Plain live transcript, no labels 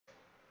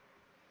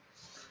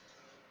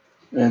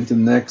And the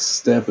next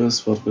step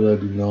is, what will I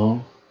do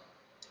now?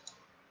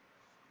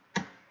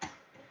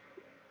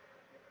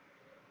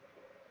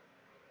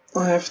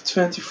 I have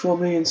 24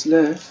 millions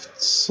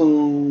left, so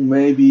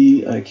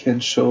maybe I can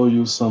show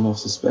you some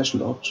of the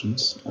special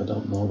options. I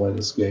don't know why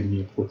this game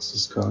here puts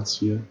these cards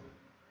here.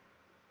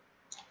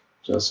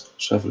 Just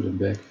shuffle them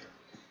back.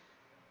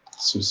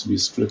 Seems to be a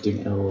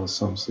scripting error or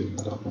something,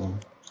 I don't know.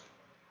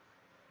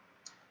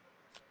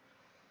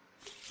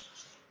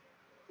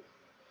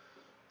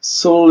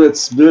 So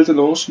let's build an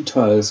ocean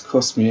tile. It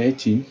cost me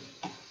 18.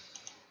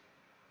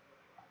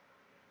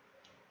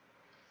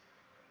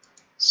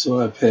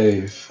 So I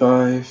pay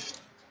 5,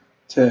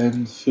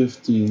 10,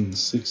 15,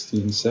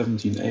 16,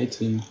 17,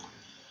 18.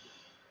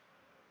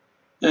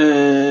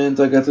 And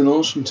I get an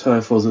ocean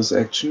tile for this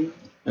action.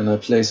 And I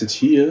place it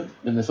here.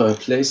 And if I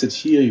place it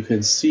here, you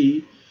can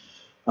see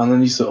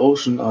underneath the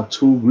ocean are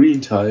 2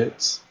 green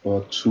tiles,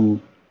 or 2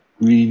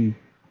 greenery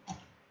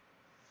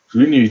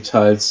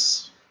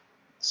tiles.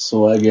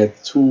 So I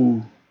get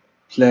 2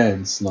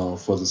 plants now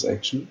for this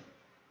action.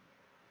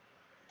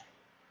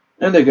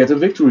 And I get a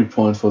victory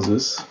point for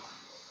this,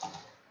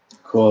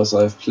 because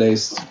I've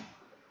placed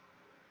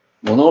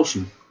 1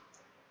 ocean.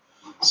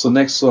 So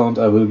next round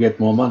I will get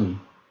more money.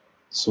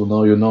 So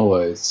now you know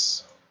why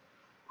it's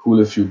cool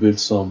if you build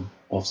some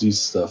of these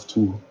stuff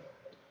too.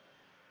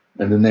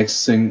 And the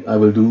next thing I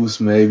will do is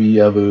maybe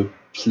I will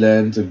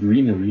plant a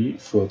greenery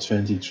for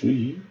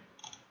 23.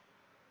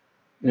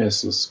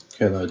 Yes, this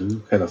can I do,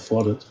 can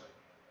afford it.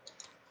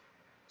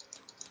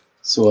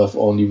 So I've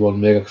only 1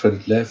 mega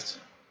credit left,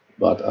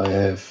 but I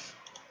have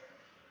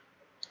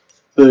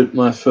built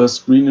my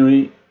first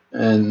greenery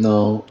and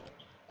now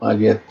I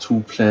get 2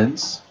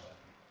 plants.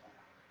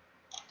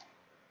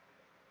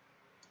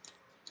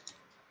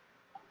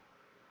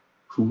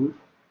 Cool.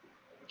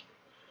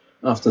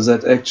 After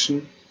that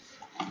action,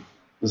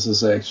 this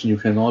is an action you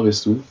can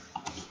always do,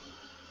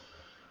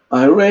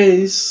 I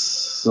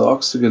raise the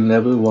oxygen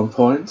level 1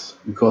 point,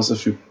 because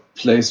if you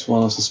place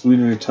one of the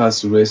greenery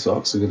tiles, you raise the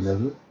oxygen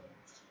level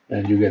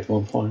and you get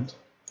 1 point.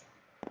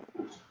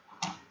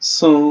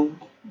 So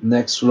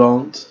next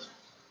round,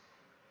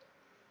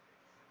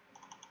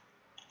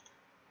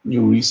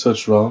 new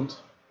research round,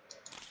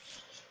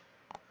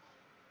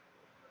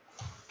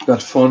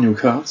 got 4 new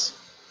cards,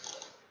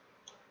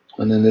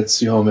 and then let's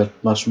see how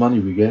much money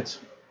we get.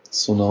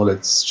 So now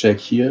let's check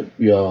here,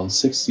 we are on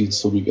 16,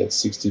 so we get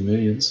 60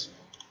 millions.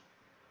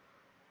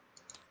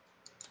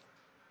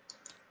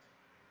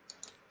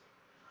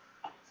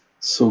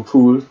 So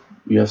cool,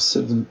 we have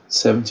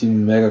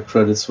 17 mega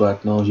credits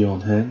right now here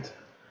on hand.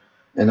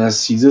 And I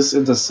see this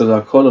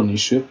interstellar colony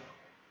ship.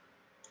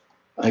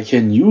 I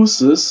can use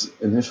this,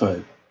 and if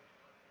I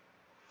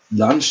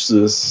launch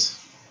this,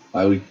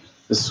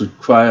 it's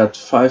required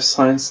 5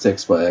 science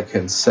stacks, but I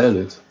can sell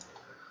it.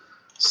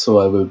 So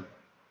I will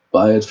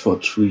buy it for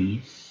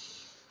 3.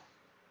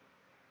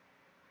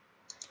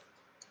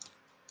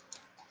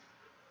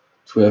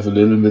 To have a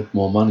little bit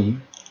more money.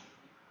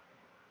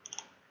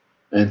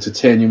 And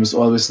titanium is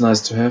always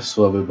nice to have,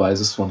 so I will buy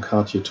this 1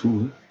 card here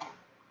too.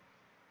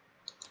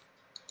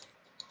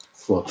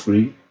 For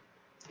 3.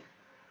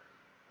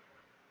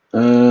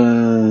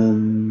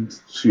 And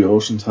 3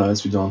 ocean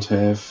tiles we don't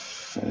have,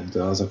 and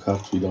the other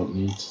card we don't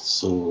need,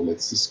 so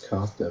let's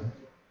discard them.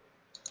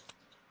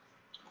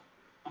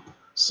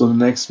 So the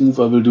next move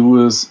I will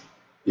do is,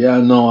 yeah,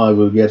 no, I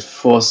will get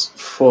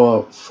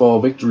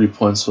 4 victory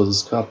points for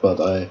this card, but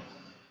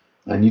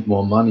I need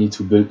more money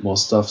to build more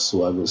stuff,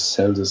 so I will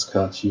sell this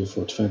card here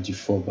for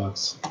 24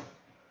 bucks.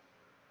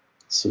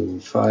 So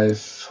 5,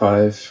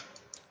 5,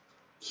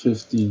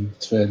 15,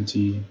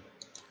 20,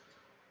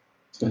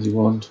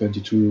 21,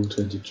 22,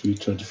 23,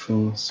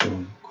 24,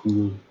 so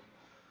cool.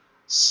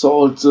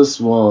 Sold this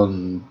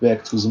one,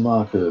 back to the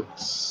market,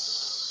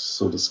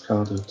 so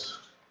discard it.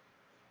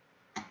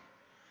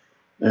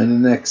 And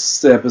the next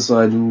step is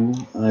I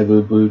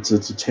will build the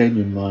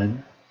titanium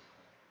mine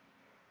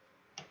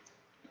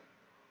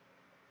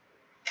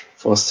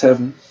for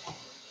 7,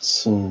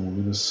 so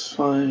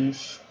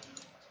 -5.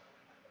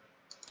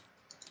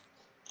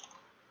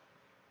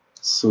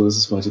 So this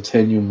is my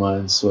titanium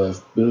mine, so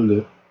I've built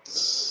it,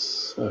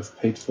 I've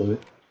paid for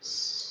it.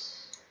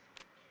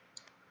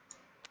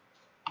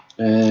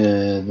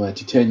 And my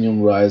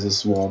titanium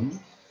rises 1.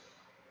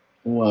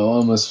 Oh, I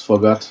almost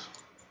forgot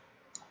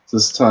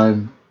this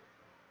time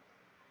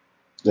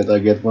that I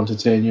get 1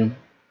 titanium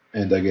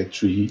and I get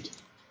 3 heat.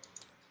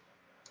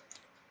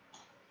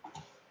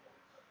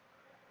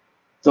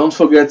 Don't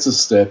forget this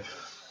step.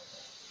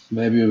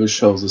 Maybe I will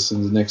show this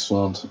in the next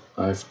round.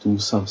 I do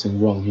something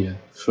wrong here.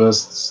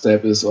 First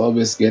step is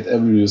always get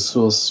every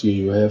resource here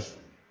you have.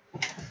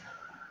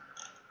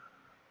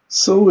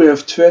 So we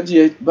have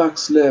 28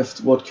 bucks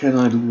left. What can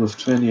I do with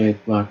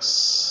 28 bucks?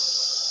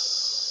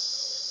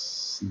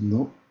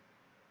 No.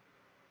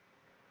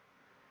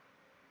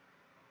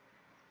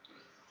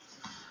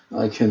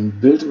 I can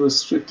build a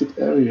restricted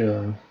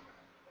area.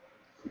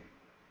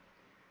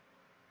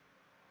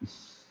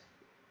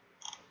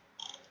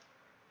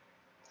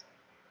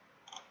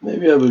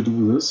 Maybe I will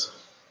do this.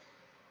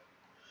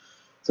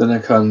 Then I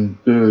can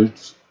build,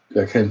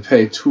 I can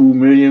pay 2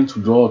 million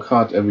to draw a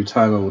card every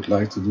time I would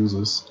like to do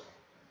this.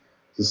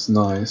 This is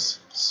nice,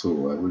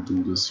 so I will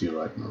do this here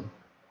right now.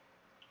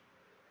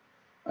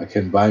 I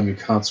can buy me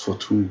cards for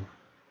 2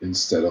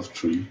 instead of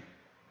 3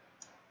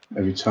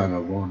 every time I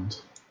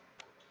want.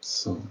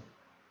 So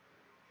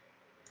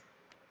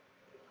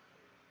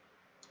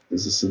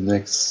this is the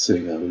next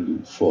thing I will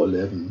do for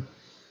 11.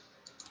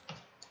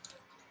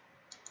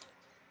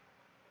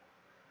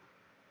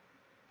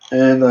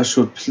 And I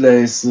should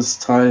place this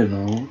tile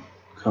now.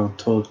 Card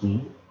told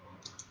me.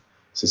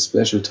 It's a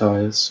special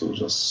tile, so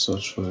just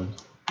search for it.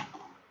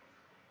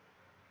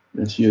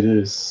 And here it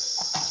is.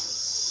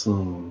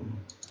 So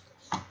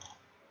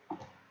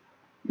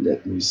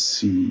let me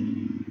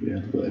see, where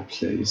do I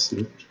place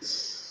it?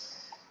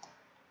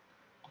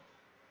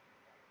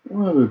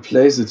 Oh, I will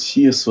place it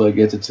here so I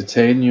get a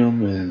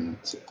titanium and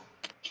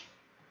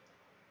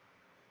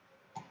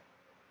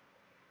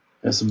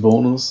as a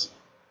bonus.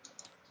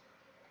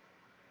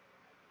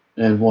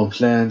 And 1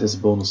 plant as a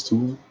bonus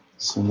too.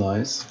 So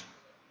nice.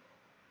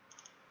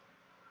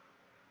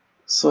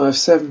 So I have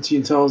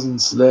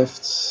 17,000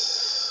 left.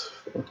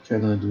 What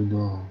can I do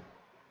now?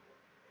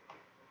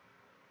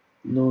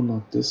 No,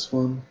 not this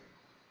one.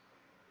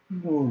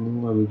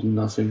 No, I will do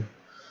nothing.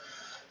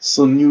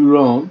 So new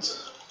round.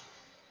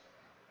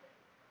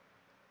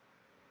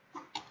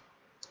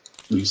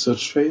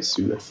 Research phase,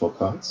 you get 4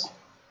 cards.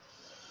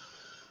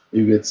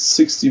 You get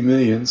 60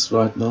 millions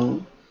right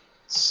now.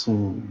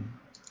 So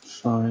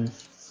 5,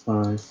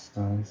 5,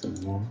 5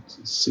 and 1.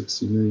 So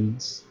 60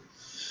 millions.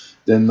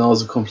 Then now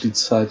the complete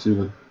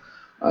cycle.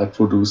 I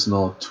produce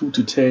now 2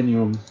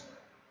 titanium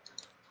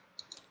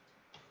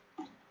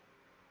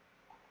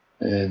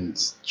and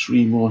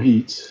 3 more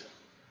heat.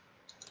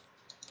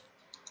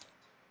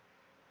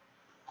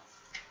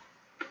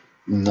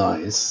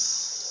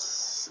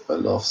 Nice. I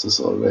love this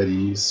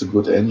already. It's a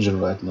good engine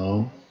right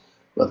now.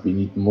 But we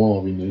need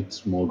more. We need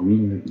more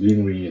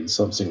greenery and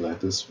something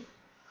like this.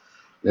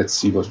 Let's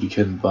see what we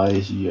can buy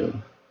here.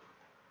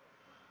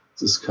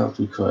 This card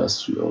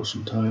requires 3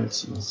 ocean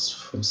tiles.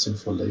 That's something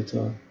for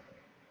later.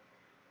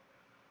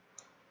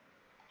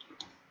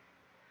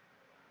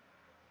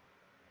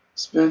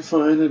 Spend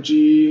for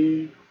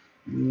energy.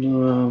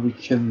 No, we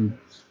can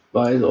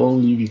buy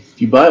only.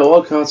 We buy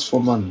all cards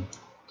for money.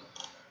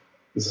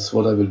 This is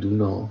what I will do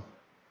now.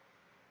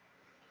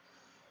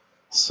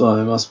 So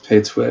I must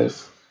pay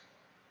 12.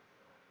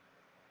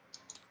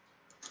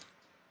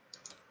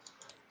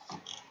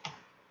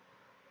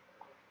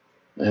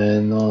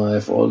 And now I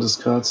have all these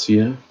cards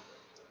here.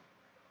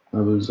 I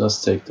will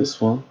just take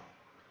this one.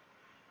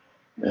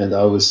 And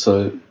I will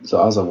sell the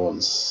other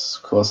ones.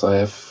 Because I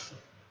have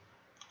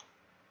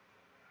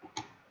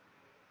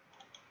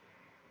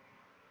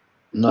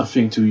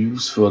nothing to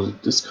use for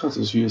it. This card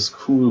here is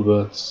cool,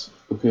 but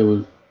okay,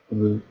 I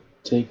will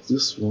take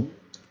this one.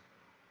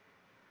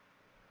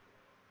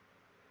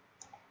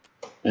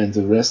 And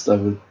the rest I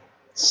will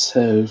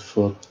sell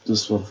for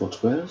this one for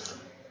 12.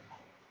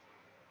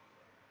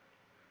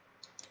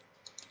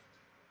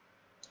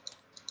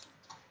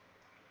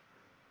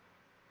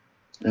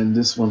 And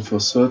this one for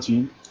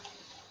 13.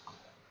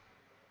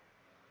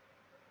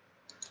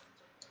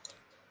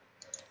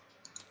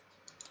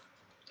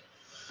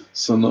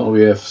 So now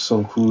we have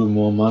some cool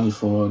more money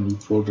for our new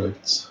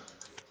projects.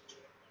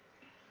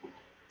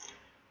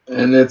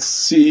 And let's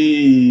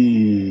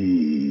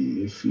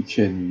see if we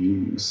can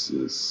use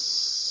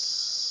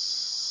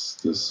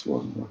this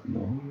one right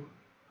now.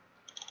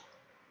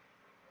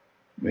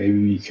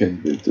 Maybe we can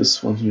build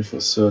this one here for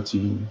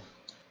 13.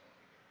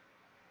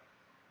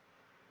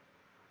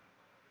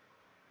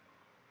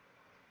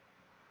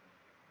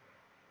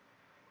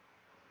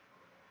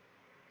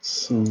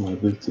 So I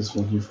built this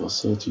one here for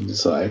 13.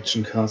 These are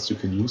action cards, you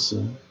can use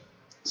them.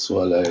 So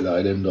I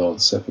lay them down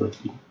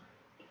separately.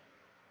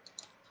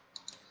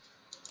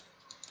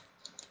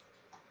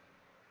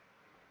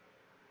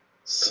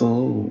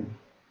 So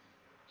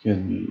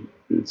can we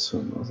build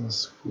some other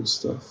cool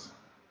stuff?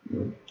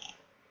 No.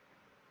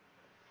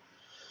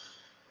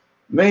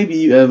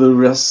 Maybe I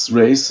will just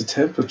raise the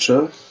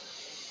temperature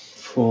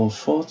for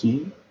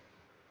 14.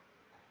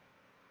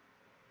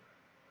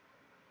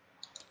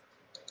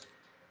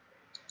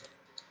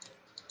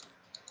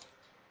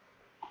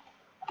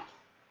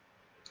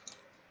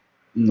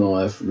 Now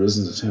I've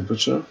risen the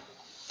temperature,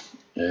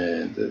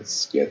 and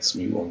it gets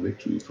me 1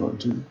 victory point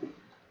too.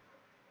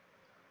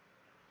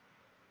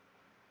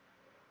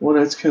 What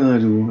else can I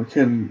do? I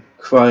can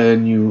acquire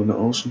an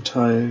ocean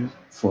tile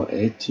for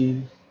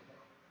 18.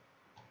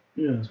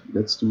 Yeah,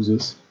 let's do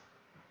this.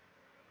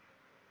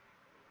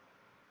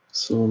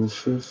 So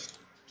 5th,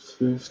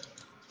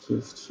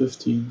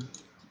 15,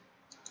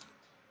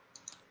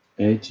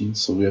 18.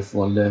 So we have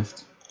 1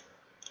 left,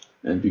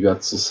 and we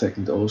got the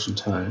second ocean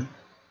tile.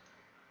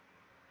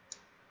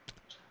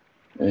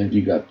 And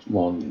we got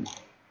 1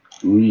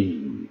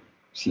 green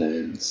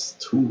plants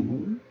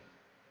too.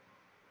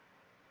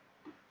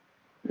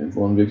 And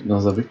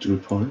another victory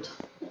point.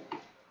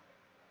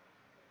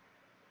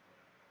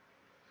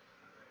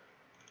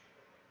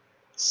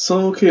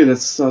 So okay,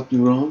 let's start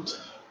new round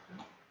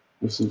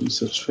with the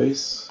research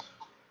phase.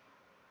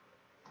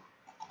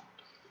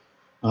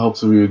 I hope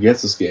that we will get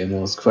this game.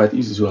 Now it's quite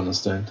easy to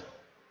understand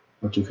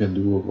what you can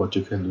do or what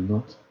you can do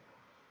not.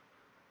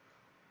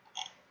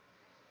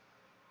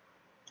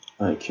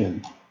 I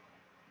can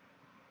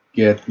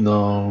get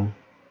now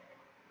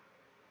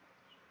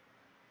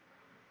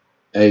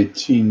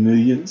 18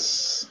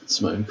 millions. It's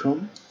my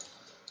income.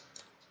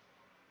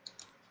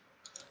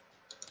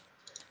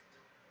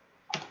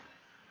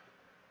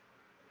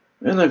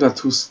 And I got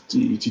 2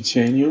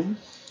 titanium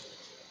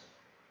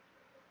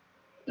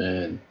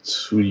and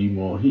 3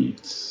 more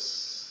heat.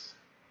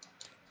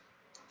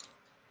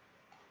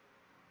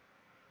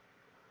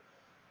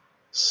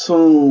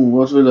 So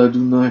what will I do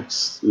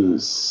next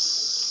is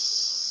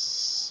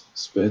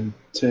spend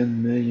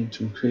 10 million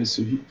to increase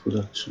the heat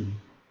production.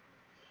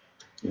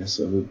 Yes,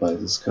 I will buy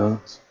this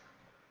card.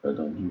 I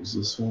don't use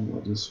this one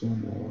or this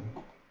one, or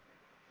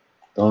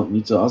don't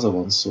need the other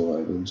one, so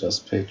I will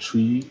just pay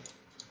 3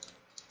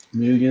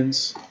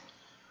 millions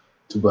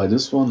to buy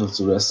this one, and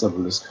the rest I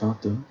will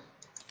discard them.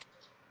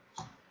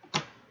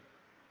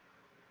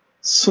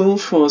 So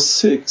for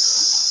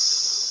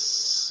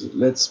 6,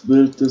 let's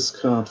build this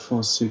card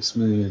for 6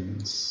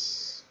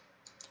 millions.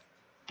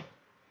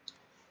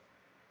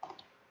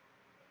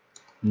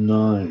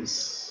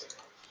 Nice.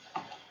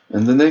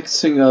 And the next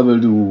thing I will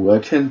do, I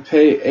can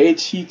pay 8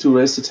 heat to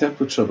raise the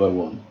temperature by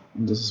 1.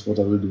 And this is what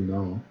I will do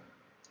now.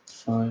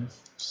 5,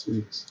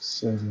 6,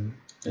 7,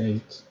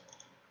 8.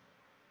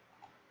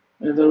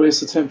 And I raise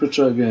the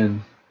temperature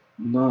again.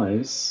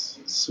 Nice.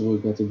 So I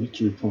got a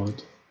victory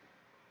point.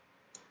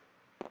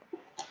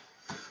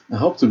 I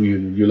hope that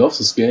you love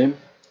this game.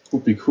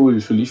 Would be cool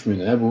if you leave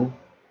me an abo.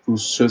 You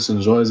should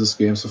enjoy this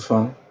game so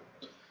far.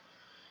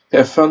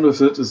 Have fun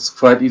with it, it's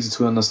quite easy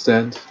to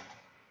understand.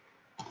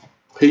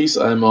 Peace,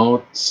 I'm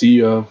out.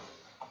 See ya.